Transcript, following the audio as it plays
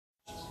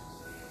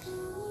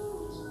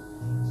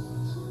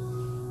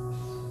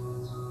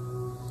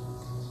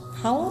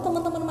Halo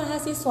teman-teman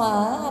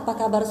mahasiswa, apa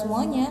kabar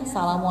semuanya?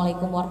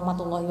 Assalamualaikum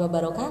warahmatullahi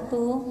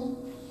wabarakatuh.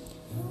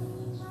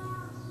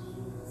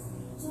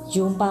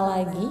 Jumpa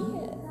lagi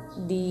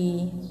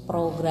di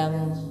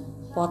program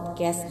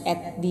podcast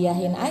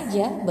Diahin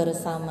Aja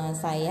bersama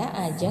saya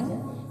Ajeng,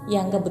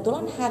 yang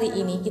kebetulan hari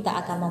ini kita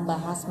akan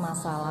membahas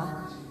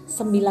masalah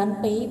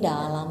 9P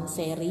dalam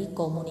seri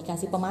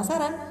komunikasi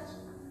pemasaran.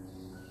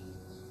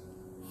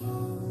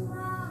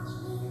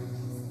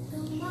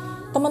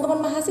 Teman-teman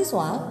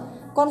mahasiswa,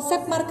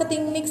 konsep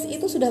marketing mix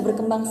itu sudah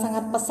berkembang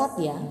sangat pesat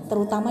ya,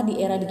 terutama di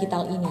era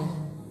digital ini.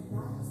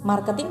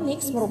 Marketing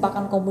mix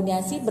merupakan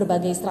kombinasi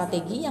berbagai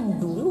strategi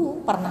yang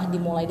dulu pernah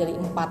dimulai dari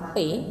 4P,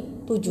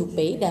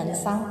 7P, dan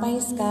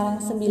sampai sekarang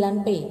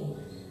 9P.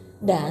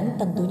 Dan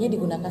tentunya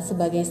digunakan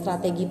sebagai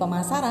strategi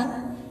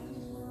pemasaran.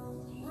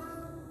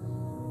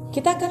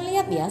 Kita akan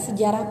lihat ya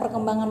sejarah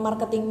perkembangan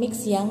marketing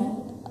mix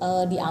yang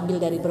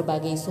diambil dari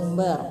berbagai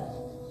sumber.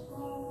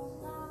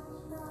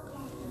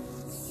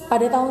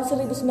 Pada tahun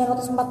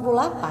 1948,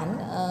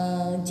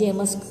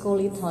 James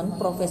Collington,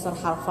 profesor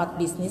Harvard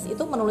Business,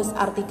 itu menulis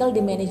artikel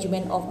The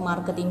Management of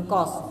Marketing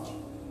Cost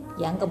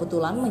yang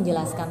kebetulan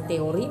menjelaskan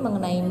teori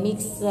mengenai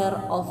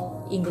mixture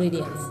of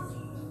ingredients.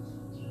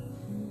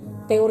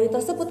 Teori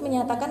tersebut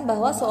menyatakan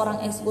bahwa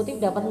seorang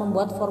eksekutif dapat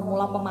membuat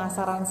formula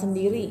pemasaran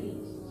sendiri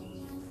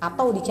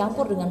atau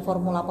dicampur dengan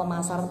formula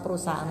pemasaran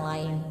perusahaan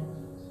lain.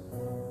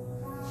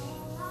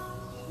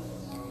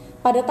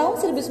 Pada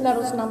tahun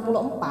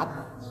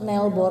 1964,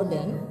 Neil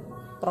Borden,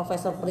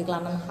 profesor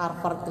periklanan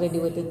Harvard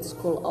Graduate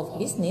School of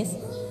Business,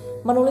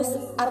 menulis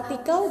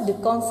artikel The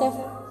Konsep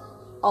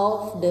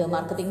of the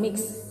Marketing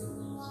Mix.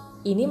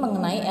 Ini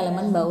mengenai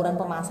elemen bauran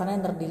pemasaran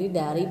yang terdiri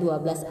dari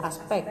 12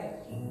 aspek.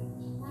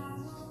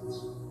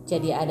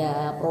 Jadi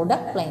ada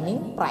product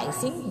planning,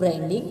 pricing,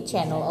 branding,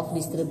 channel of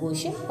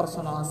distribution,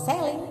 personal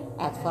selling,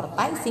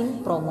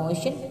 advertising,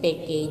 promotion,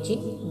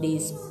 packaging,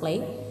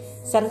 display,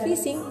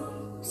 servicing,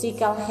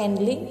 physical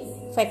handling,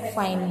 fact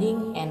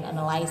finding, and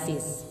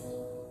analysis.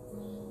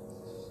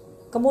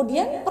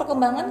 Kemudian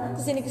perkembangan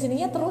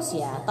kesini-kesininya terus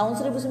ya. Tahun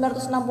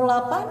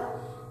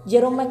 1968,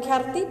 Jerome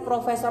McCarthy,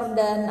 profesor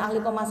dan ahli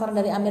pemasaran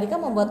dari Amerika,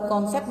 membuat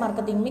konsep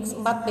marketing mix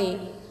 4P,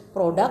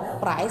 product,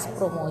 price,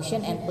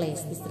 promotion, and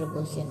place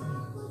distribution.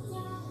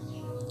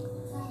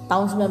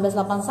 Tahun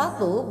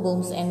 1981,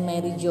 Booms and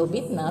Mary Jo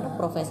Bittner,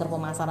 profesor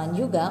pemasaran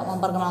juga,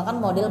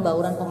 memperkenalkan model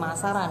bauran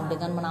pemasaran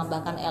dengan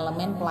menambahkan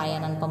elemen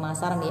pelayanan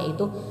pemasaran,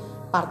 yaitu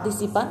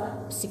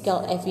partisipan,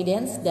 physical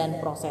evidence, dan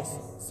proses,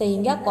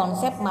 sehingga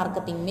konsep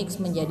marketing mix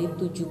menjadi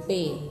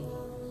 7P.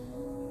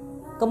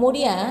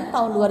 Kemudian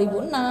tahun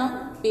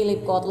 2006,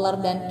 Philip Kotler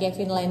dan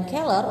Kevin Lane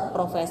Keller,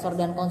 profesor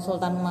dan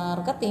konsultan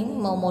marketing,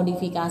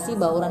 memodifikasi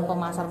bauran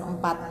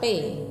pemasaran 4P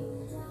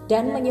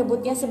dan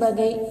menyebutnya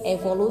sebagai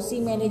evolusi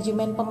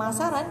manajemen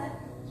pemasaran.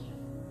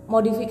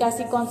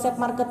 Modifikasi konsep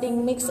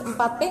marketing mix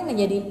 4P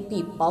menjadi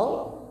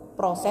people,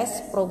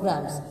 process,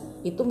 programs.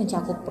 Itu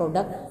mencakup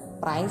produk,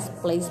 price,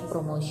 place,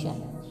 promotion,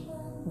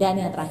 dan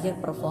yang terakhir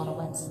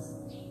performance.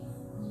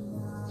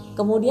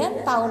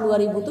 Kemudian tahun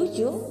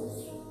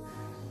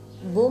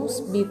 2007,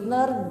 Booms,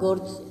 Bittner,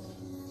 Gorge,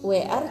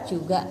 WR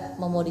juga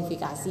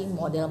memodifikasi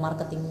model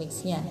marketing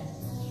mix-nya.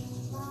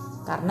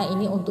 Karena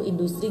ini untuk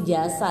industri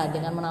jasa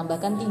dengan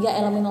menambahkan 3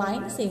 elemen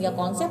lain sehingga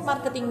konsep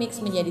marketing mix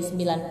menjadi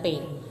 9P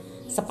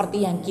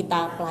seperti yang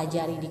kita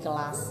pelajari di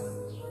kelas,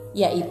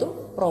 yaitu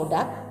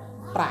product,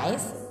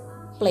 price,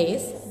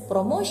 place,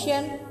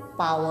 promotion,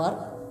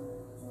 power,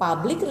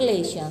 public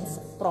relations,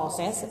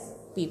 process,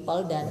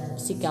 people, dan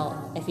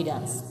physical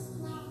evidence.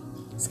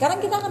 Sekarang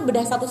kita akan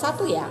bedah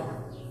satu-satu ya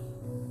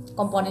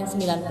komponen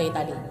 9P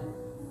tadi.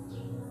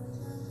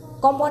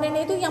 Komponen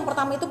itu yang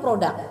pertama itu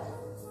produk.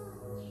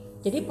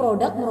 Jadi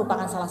produk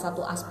merupakan salah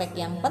satu aspek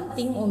yang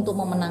penting untuk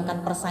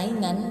memenangkan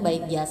persaingan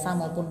baik jasa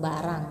maupun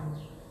barang.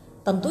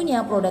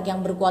 Tentunya produk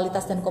yang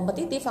berkualitas dan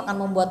kompetitif akan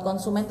membuat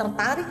konsumen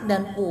tertarik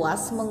dan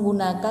puas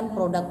menggunakan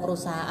produk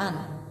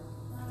perusahaan.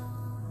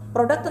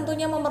 Produk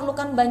tentunya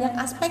memerlukan banyak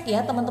aspek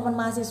ya teman-teman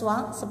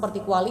mahasiswa,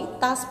 seperti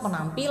kualitas,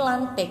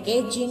 penampilan,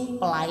 packaging,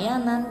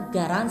 pelayanan,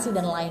 garansi,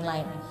 dan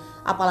lain-lain.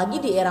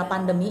 Apalagi di era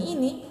pandemi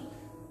ini,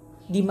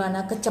 di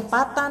mana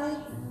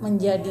kecepatan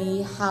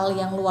menjadi hal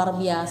yang luar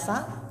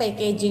biasa,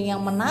 packaging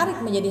yang menarik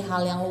menjadi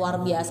hal yang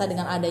luar biasa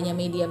dengan adanya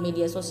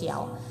media-media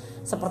sosial.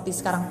 Seperti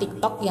sekarang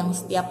TikTok yang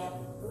setiap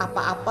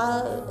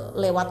apa-apa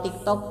lewat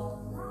TikTok,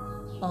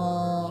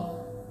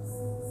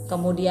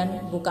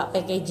 kemudian buka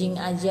packaging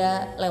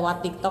aja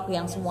lewat TikTok,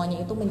 yang semuanya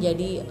itu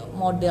menjadi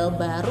model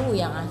baru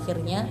yang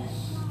akhirnya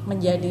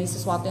menjadi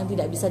sesuatu yang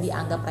tidak bisa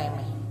dianggap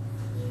remeh.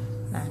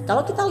 Nah,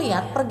 kalau kita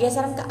lihat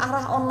pergeseran ke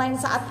arah online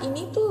saat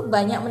ini tuh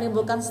banyak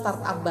menimbulkan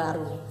startup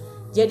baru.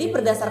 Jadi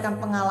berdasarkan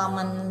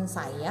pengalaman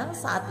saya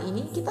saat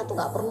ini, kita tuh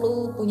gak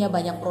perlu punya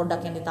banyak produk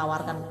yang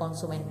ditawarkan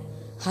konsumen.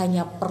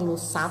 Hanya perlu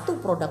satu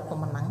produk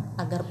pemenang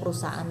agar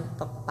perusahaan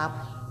tetap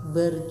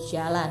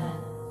berjalan.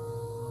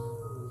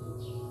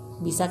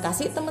 Bisa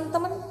kasih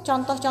teman-teman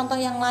contoh-contoh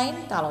yang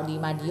lain? Kalau di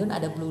Madiun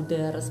ada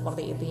Bluder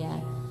seperti itu ya.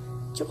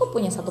 cukup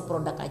punya satu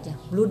produk aja,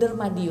 bluder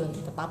Madiun,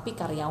 tetapi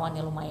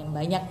karyawannya lumayan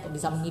banyak,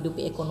 bisa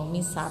menghidupi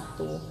ekonomi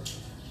satu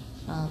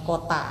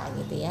kota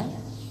gitu ya.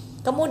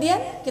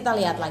 Kemudian kita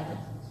lihat lagi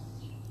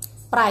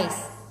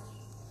price.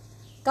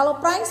 Kalau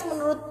price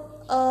menurut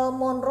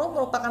Monroe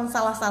merupakan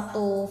salah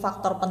satu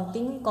faktor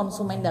penting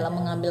konsumen dalam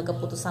mengambil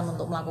keputusan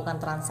untuk melakukan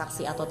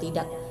transaksi atau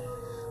tidak.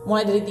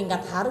 Mulai dari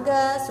tingkat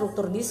harga,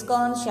 struktur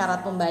diskon,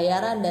 syarat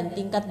pembayaran, dan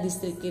tingkat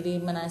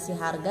diskriminasi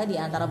harga di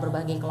antara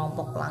berbagai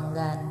kelompok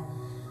pelanggan.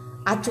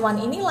 Acuan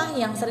inilah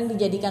yang sering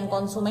dijadikan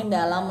konsumen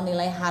dalam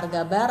menilai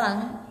harga barang,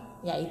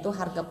 yaitu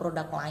harga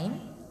produk lain,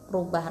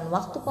 perubahan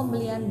waktu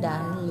pembelian,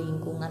 dan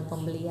lingkungan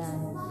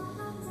pembelian.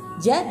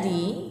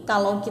 Jadi,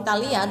 kalau kita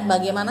lihat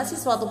bagaimana sih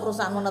suatu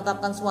perusahaan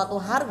menetapkan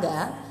suatu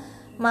harga,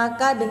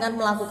 maka dengan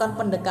melakukan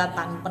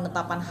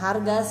penetapan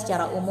harga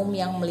secara umum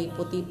yang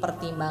meliputi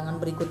pertimbangan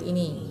berikut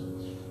ini.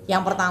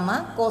 Yang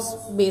pertama,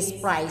 cost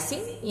based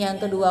pricing, yang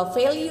kedua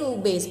value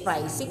based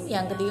pricing,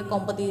 yang ketiga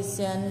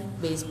competition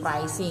based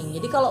pricing.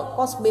 Jadi kalau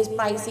cost based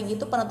pricing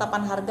itu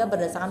penetapan harga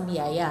berdasarkan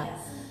biaya.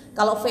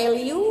 Kalau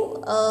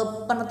value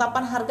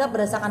penetapan harga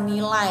berdasarkan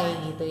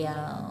nilai gitu ya.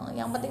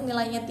 Yang penting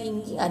nilainya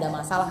tinggi, gak ada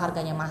masalah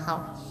harganya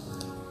mahal.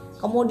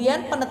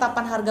 Kemudian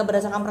penetapan harga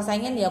berdasarkan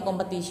persaingan ya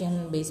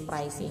competition based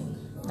pricing.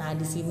 Nah,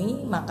 di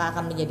sini maka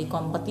akan menjadi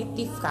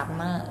kompetitif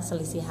karena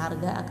selisih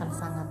harga akan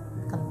sangat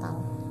kental.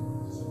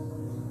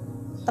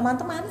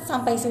 Teman-teman,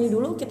 sampai sini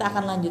dulu, kita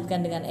akan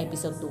lanjutkan dengan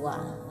episode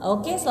 2.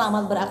 Oke,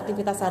 selamat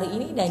beraktivitas hari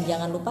ini dan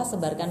jangan lupa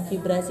sebarkan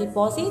vibrasi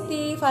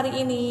positif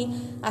hari ini.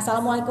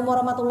 Assalamualaikum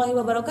warahmatullahi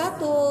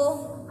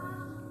wabarakatuh.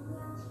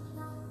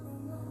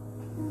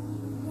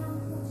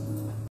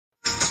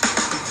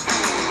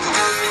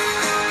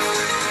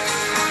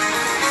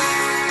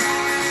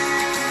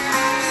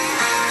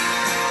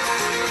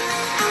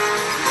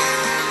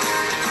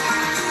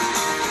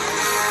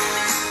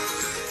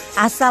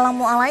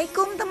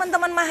 Assalamualaikum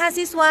teman-teman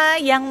mahasiswa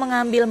yang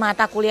mengambil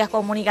mata kuliah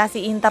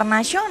komunikasi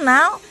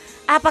internasional.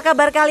 Apa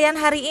kabar kalian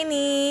hari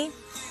ini?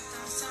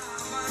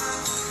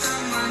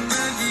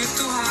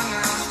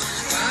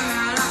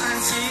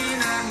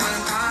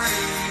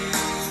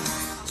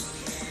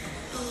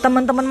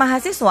 Teman-teman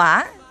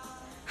mahasiswa,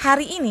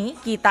 hari ini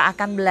kita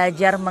akan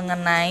belajar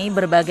mengenai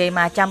berbagai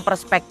macam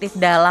perspektif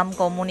dalam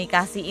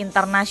komunikasi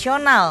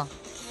internasional.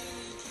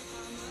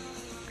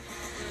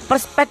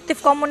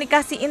 Perspektif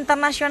komunikasi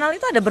internasional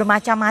itu ada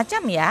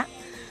bermacam-macam ya.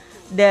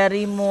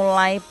 Dari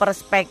mulai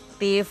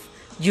perspektif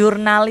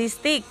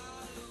jurnalistik,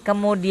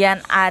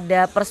 kemudian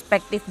ada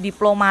perspektif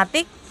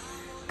diplomatik,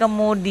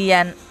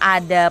 kemudian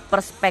ada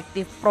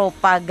perspektif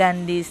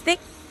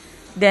propagandistik,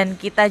 dan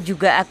kita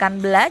juga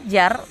akan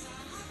belajar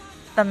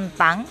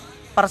tentang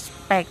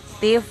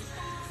perspektif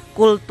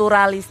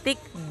kulturalistik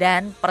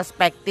dan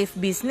perspektif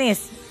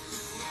bisnis.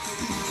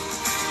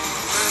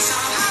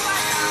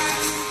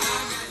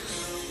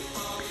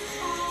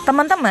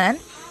 Teman-teman,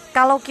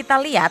 kalau kita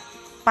lihat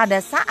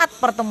pada saat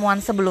pertemuan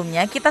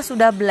sebelumnya kita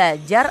sudah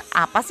belajar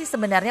apa sih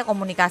sebenarnya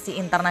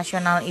komunikasi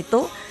internasional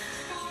itu,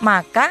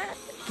 maka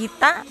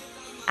kita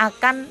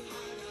akan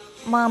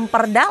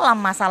memperdalam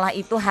masalah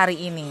itu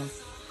hari ini.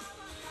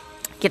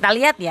 Kita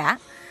lihat ya,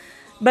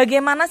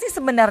 bagaimana sih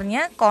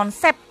sebenarnya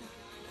konsep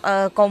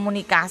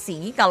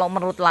komunikasi. Kalau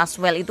menurut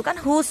Laswell itu kan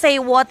who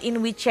say what in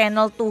which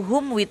channel to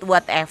whom with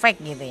what effect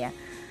gitu ya.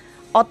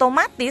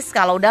 Otomatis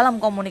kalau dalam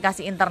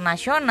komunikasi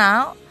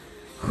internasional,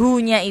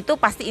 who-nya itu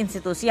pasti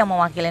institusi yang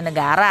mewakili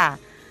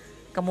negara.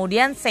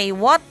 Kemudian say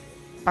what,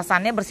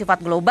 pesannya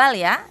bersifat global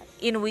ya.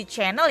 In which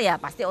channel ya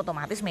pasti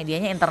otomatis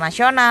medianya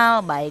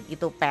internasional, baik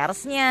itu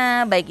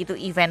persnya, baik itu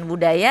event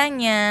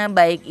budayanya,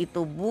 baik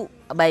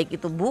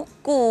itu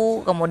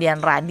buku,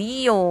 kemudian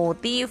radio,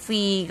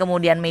 TV,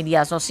 kemudian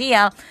media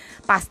sosial,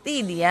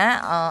 pasti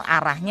dia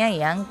arahnya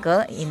yang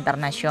ke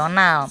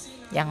internasional,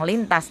 yang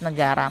lintas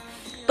negara.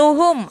 To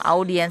whom,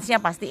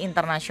 audiensnya pasti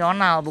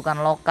internasional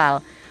bukan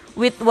lokal.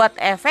 With what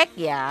effect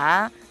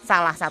ya,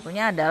 salah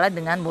satunya adalah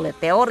dengan bullet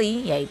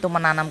teori, yaitu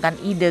menanamkan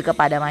ide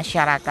kepada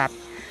masyarakat.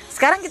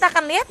 Sekarang kita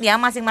akan lihat ya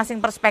masing-masing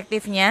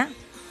perspektifnya.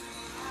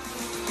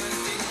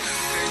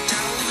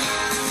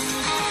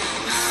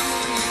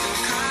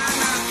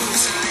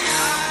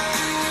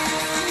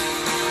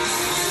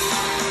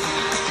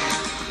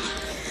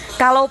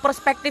 Kalau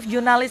perspektif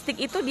jurnalistik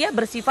itu dia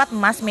bersifat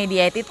mass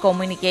mediated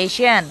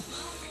communication.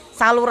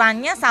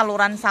 Salurannya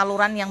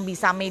saluran-saluran yang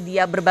bisa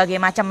media, berbagai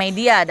macam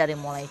media, dari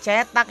mulai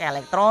cetak,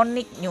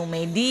 elektronik, new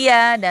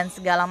media, dan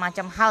segala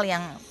macam hal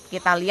yang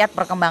kita lihat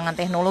perkembangan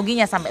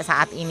teknologinya sampai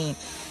saat ini.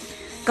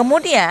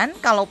 Kemudian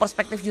kalau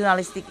perspektif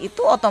jurnalistik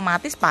itu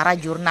otomatis para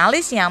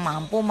jurnalis yang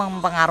mampu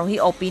mempengaruhi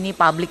opini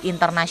publik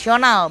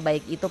internasional,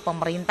 baik itu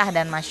pemerintah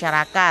dan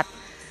masyarakat.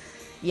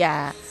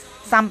 Ya,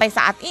 sampai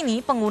saat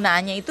ini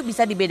penggunaannya itu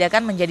bisa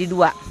dibedakan menjadi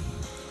dua,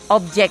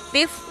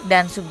 objektif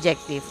dan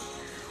subjektif.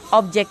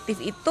 Objektif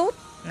itu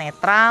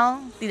netral,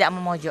 tidak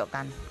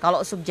memojokkan.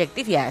 Kalau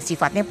subjektif ya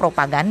sifatnya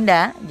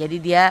propaganda, jadi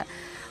dia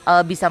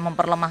bisa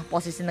memperlemah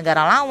posisi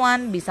negara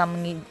lawan, bisa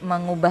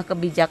mengubah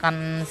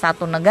kebijakan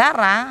satu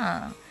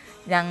negara.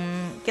 yang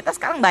kita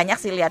sekarang banyak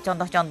sih lihat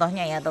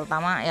contoh-contohnya ya,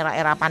 terutama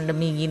era-era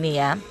pandemi gini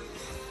ya.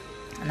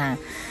 Nah,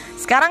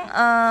 sekarang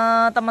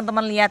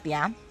teman-teman lihat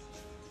ya,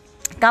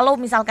 kalau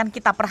misalkan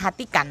kita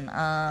perhatikan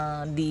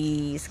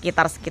di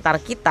sekitar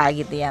kita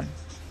gitu ya,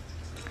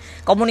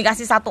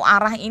 komunikasi satu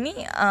arah ini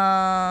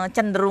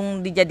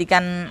cenderung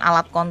dijadikan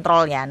alat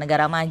kontrol ya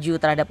negara maju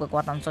terhadap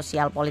kekuatan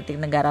sosial politik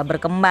negara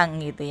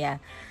berkembang gitu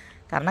ya.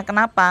 Karena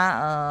kenapa?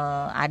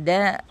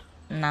 Ada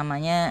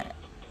namanya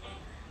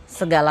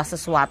segala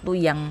sesuatu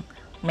yang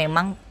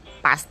memang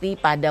pasti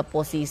pada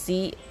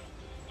posisi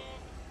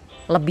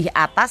lebih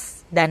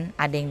atas dan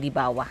ada yang di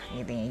bawah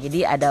gitu ya. Jadi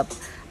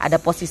ada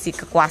posisi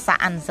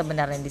kekuasaan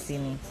sebenarnya di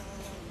sini.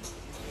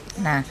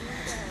 Nah,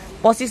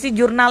 posisi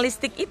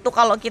jurnalistik itu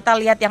kalau kita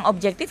lihat yang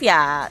objektif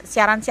ya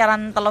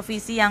siaran-siaran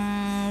televisi yang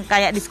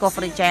kayak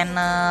Discovery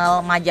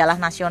Channel, majalah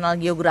National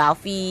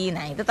Geography.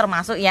 Nah, itu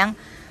termasuk yang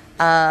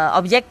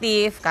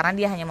objektif karena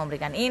dia hanya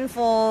memberikan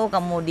info,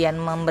 kemudian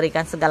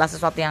memberikan segala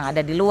sesuatu yang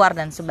ada di luar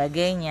dan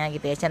sebagainya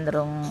gitu ya,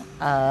 cenderung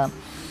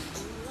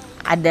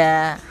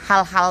ada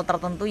hal-hal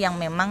tertentu yang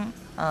memang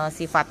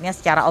sifatnya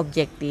secara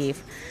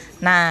objektif.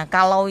 Nah,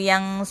 kalau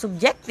yang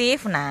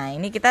subjektif, nah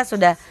ini kita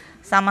sudah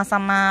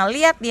sama-sama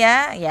lihat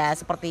ya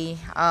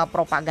seperti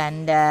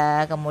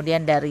propaganda,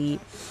 kemudian dari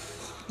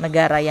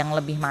negara yang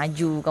lebih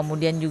maju,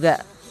 kemudian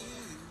juga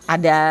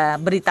ada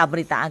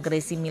berita-berita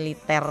agresi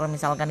militer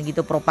misalkan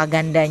gitu,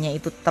 propagandanya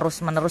itu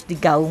terus-menerus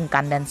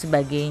digaungkan dan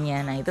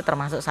sebagainya. Nah, itu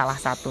termasuk salah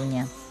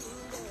satunya.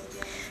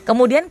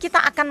 Kemudian kita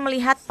akan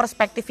melihat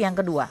perspektif yang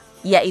kedua,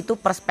 yaitu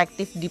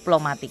perspektif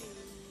diplomatik.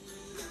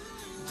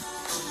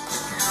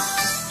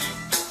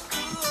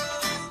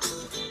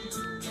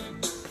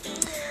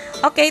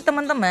 Oke,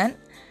 teman-teman,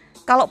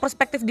 kalau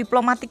perspektif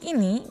diplomatik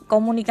ini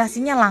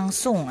komunikasinya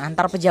langsung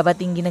antar pejabat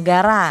tinggi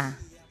negara,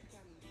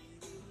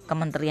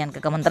 kementerian ke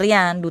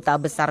kementerian, duta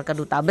besar ke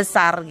duta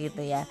besar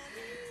gitu ya.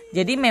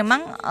 Jadi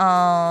memang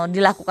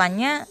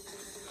dilakukannya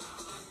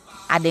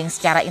ada yang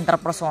secara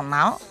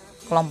interpersonal,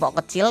 kelompok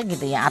kecil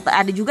gitu ya, atau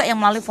ada juga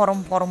yang melalui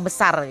forum-forum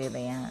besar gitu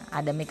ya.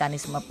 Ada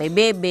mekanisme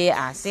PBB,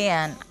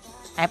 ASEAN,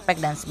 APEC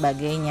dan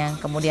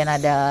sebagainya. Kemudian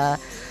ada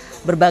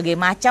berbagai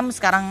macam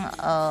sekarang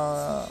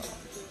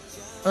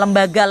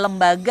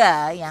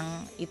lembaga-lembaga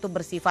yang itu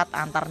bersifat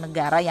antar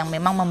negara yang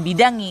memang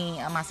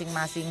membidangi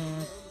masing-masing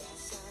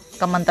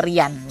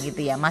kementerian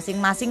gitu ya,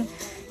 masing-masing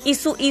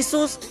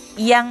isu-isu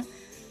yang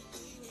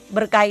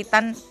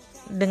berkaitan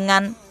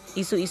dengan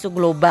isu-isu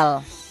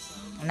global.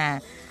 Nah,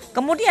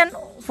 kemudian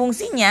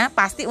fungsinya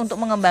pasti untuk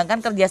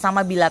mengembangkan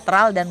kerjasama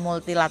bilateral dan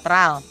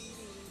multilateral,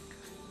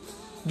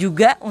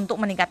 juga untuk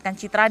meningkatkan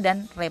citra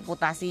dan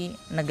reputasi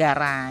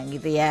negara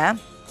gitu ya.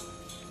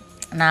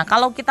 Nah,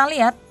 kalau kita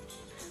lihat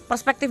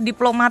perspektif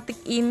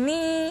diplomatik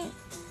ini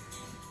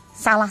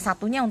salah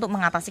satunya untuk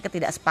mengatasi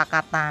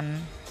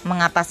ketidaksepakatan,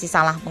 mengatasi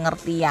salah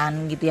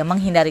pengertian gitu ya,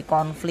 menghindari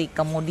konflik.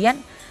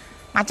 Kemudian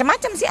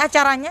macam-macam sih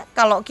acaranya.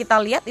 Kalau kita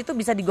lihat itu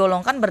bisa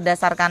digolongkan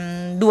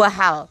berdasarkan dua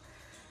hal.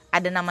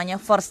 Ada namanya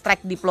first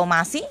track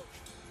diplomasi,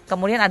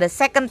 kemudian ada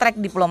second track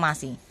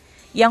diplomasi.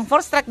 Yang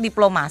first track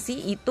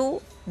diplomasi itu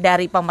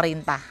dari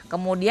pemerintah.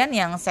 Kemudian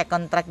yang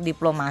second track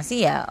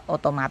diplomasi ya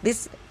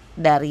otomatis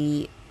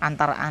dari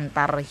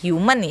antar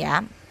human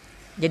ya.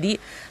 Jadi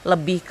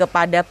lebih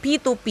kepada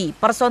P2P,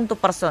 person to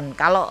person.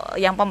 Kalau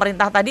yang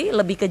pemerintah tadi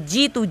lebih ke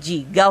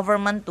G2G,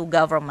 government to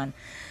government.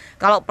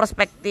 Kalau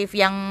perspektif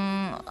yang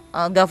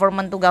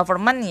government to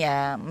government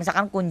ya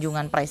misalkan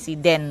kunjungan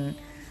presiden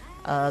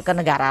ke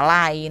negara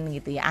lain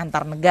gitu ya,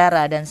 antar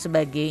negara dan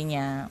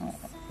sebagainya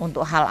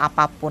untuk hal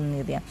apapun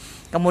gitu ya.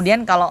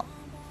 Kemudian kalau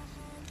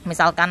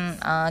misalkan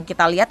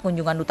kita lihat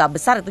kunjungan duta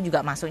besar itu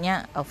juga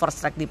masuknya first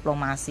track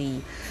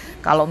diplomasi.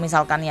 Kalau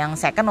misalkan yang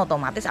second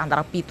otomatis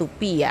antara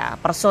P2P ya,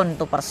 person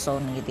to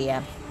person gitu ya.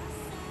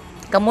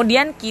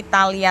 Kemudian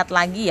kita lihat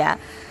lagi ya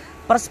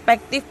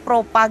perspektif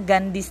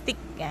propagandistik.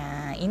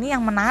 Ya, ini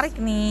yang menarik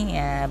nih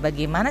ya,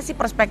 bagaimana sih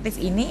perspektif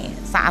ini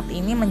saat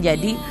ini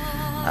menjadi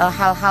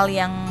hal-hal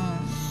yang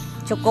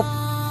cukup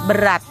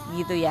berat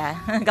gitu ya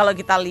kalau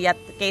kita lihat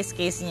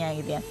case-case-nya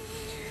gitu ya.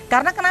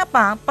 Karena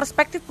kenapa?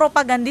 Perspektif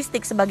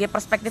propagandistik sebagai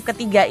perspektif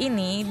ketiga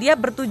ini dia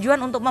bertujuan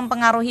untuk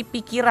mempengaruhi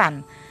pikiran,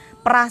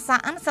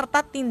 perasaan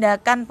serta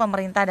tindakan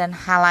pemerintah dan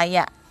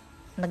halayak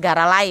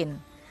negara lain.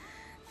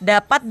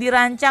 Dapat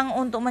dirancang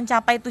untuk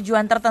mencapai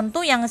tujuan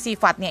tertentu yang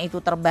sifatnya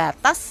itu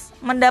terbatas,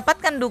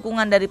 mendapatkan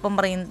dukungan dari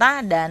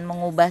pemerintah dan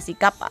mengubah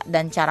sikap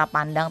dan cara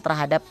pandang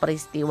terhadap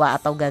peristiwa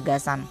atau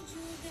gagasan.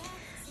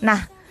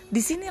 Nah,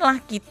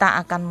 disinilah kita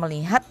akan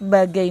melihat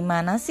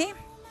bagaimana sih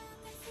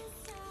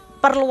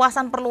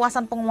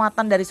perluasan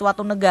penguatan dari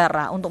suatu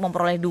negara untuk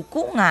memperoleh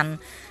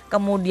dukungan,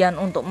 kemudian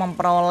untuk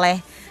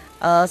memperoleh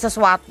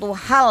sesuatu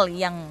hal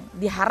yang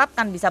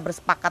diharapkan bisa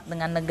bersepakat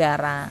dengan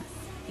negara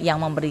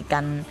yang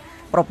memberikan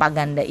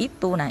propaganda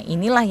itu. Nah,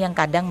 inilah yang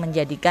kadang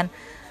menjadikan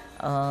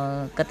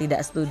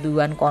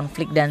ketidaksetujuan,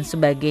 konflik dan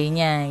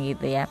sebagainya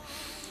gitu ya.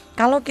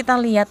 Kalau kita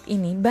lihat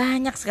ini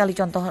banyak sekali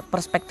contoh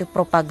perspektif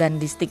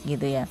propagandistik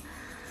gitu ya.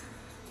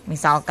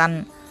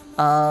 Misalkan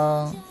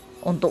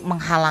untuk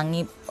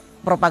menghalangi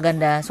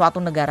propaganda suatu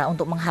negara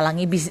untuk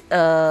menghalangi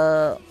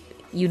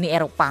Uni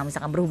Eropa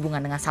misalkan berhubungan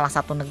dengan salah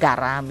satu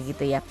negara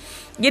begitu ya.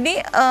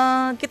 Jadi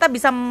kita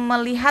bisa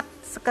melihat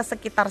ke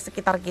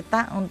sekitar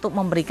kita untuk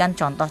memberikan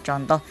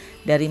contoh-contoh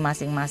dari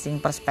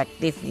masing-masing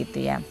perspektif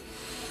gitu ya.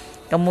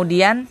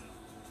 Kemudian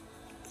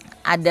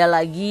ada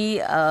lagi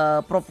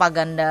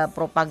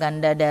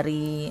propaganda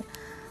dari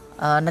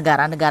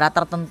negara-negara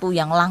tertentu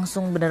yang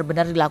langsung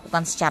benar-benar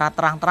dilakukan secara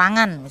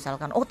terang-terangan.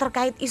 Misalkan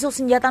terkait isu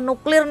senjata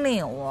nuklir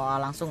nih, wah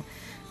langsung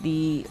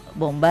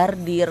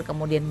dibombardir,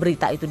 kemudian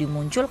berita itu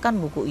dimunculkan,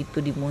 buku itu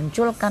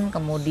dimunculkan,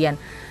 kemudian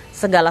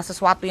segala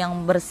sesuatu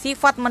yang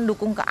bersifat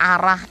mendukung ke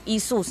arah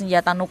isu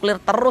senjata nuklir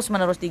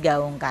terus-menerus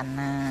digaungkan.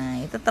 Nah,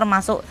 itu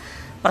termasuk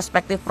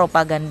perspektif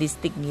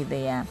propagandistik gitu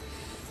ya.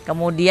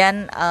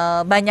 Kemudian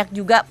banyak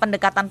juga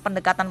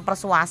pendekatan-pendekatan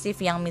persuasif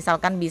yang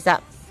misalkan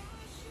bisa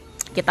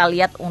kita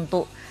lihat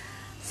untuk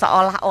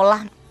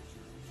seolah-olah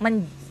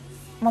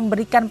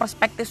memberikan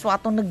perspektif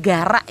suatu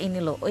negara ini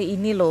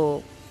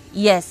loh,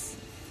 yes,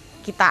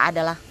 kita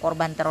adalah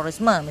korban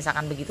terorisme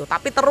misalkan begitu.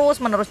 Tapi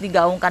terus-menerus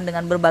digaungkan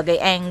dengan berbagai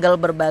angle,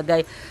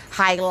 berbagai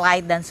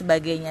highlight dan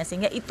sebagainya,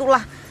 sehingga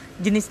itulah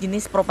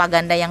jenis-jenis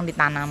propaganda yang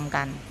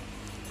ditanamkan.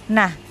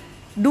 Nah,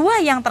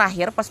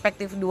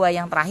 perspektif dua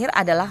yang terakhir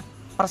adalah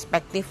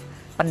perspektif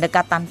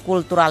pendekatan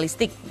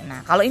kulturalistik. Nah,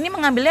 kalau ini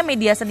mengambilnya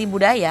media seni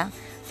budaya,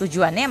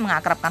 tujuannya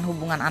mengakrabkan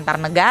hubungan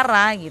antar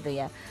negara gitu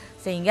ya,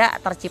 sehingga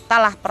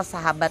terciptalah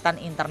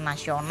persahabatan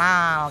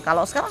internasional.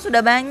 Kalau sekarang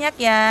sudah banyak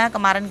ya,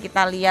 kemarin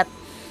kita lihat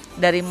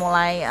dari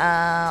mulai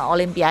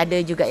Olimpiade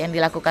juga yang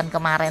dilakukan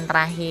kemarin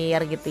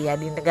terakhir gitu ya,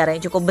 di negara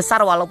yang cukup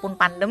besar walaupun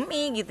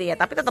pandemi gitu ya,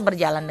 tapi tetap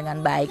berjalan dengan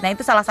baik. Nah,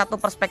 itu salah satu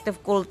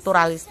perspektif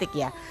kulturalistik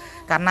ya,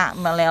 karena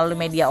melalui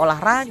media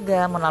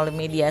olahraga, melalui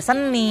media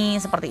seni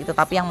seperti itu,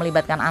 tapi yang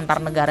melibatkan antar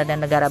negara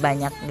dan negara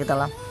banyak gitu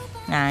loh.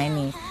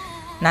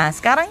 Nah,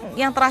 sekarang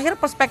yang terakhir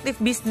perspektif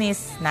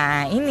bisnis.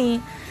 Nah, ini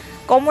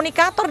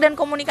komunikator dan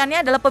komunikannya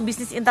adalah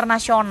pebisnis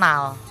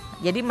internasional.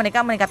 Jadi mereka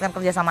meningkatkan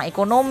kerjasama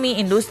ekonomi,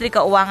 industri,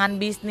 keuangan,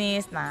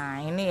 bisnis. Nah,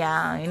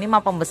 ini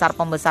mah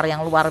pembesar-pembesar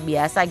yang luar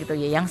biasa gitu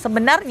ya. Yang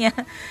sebenarnya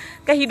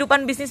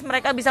kehidupan bisnis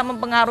mereka bisa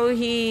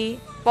mempengaruhi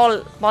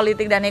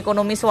politik dan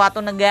ekonomi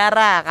suatu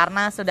negara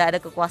karena sudah ada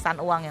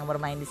kekuasaan uang yang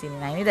bermain di sini.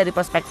 Nah, ini dari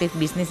perspektif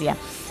bisnis ya.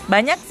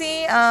 Banyak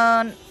sih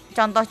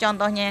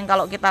contoh-contohnya yang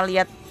kalau kita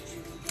lihat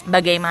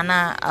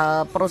bagaimana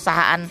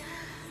perusahaan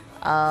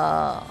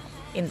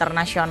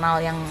internasional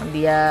yang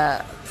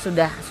dia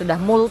sudah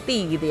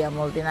multi gitu ya,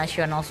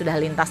 multinasional, sudah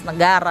lintas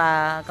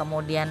negara,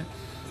 kemudian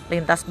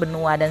lintas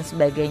benua dan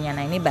sebagainya.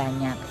 Nah, ini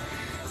banyak.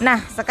 Nah,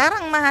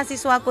 sekarang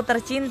mahasiswaku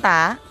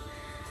tercinta,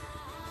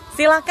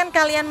 silakan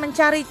kalian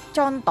mencari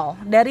contoh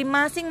dari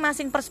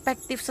masing-masing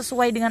perspektif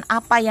sesuai dengan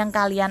apa yang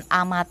kalian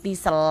amati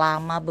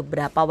selama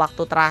beberapa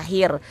waktu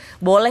terakhir.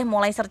 Boleh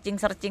mulai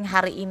searching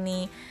hari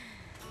ini.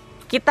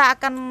 Kita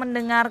akan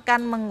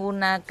mendengarkan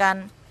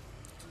menggunakan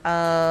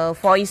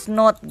voice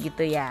note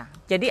gitu ya.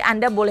 Jadi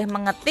Anda boleh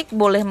mengetik,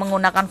 boleh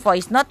menggunakan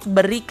voice note,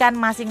 berikan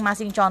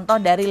masing-masing contoh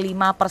dari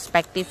 5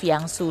 perspektif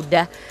yang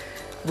sudah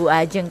Bu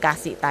Ajeng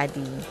kasih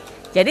tadi.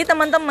 Jadi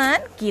teman-teman,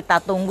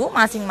 kita tunggu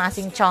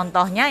masing-masing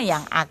contohnya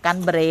yang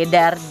akan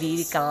beredar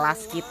di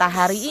kelas kita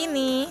hari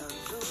ini.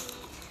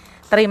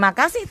 Terima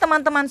kasih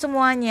teman-teman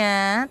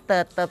semuanya.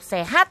 Tetap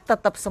sehat,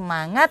 tetap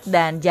semangat,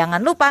 dan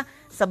jangan lupa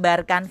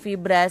sebarkan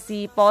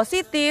vibrasi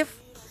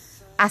positif.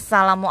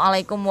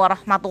 Assalamualaikum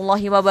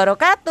warahmatullahi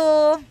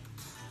wabarakatuh.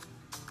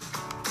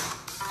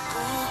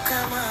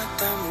 Buka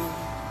matamu,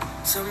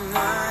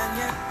 semua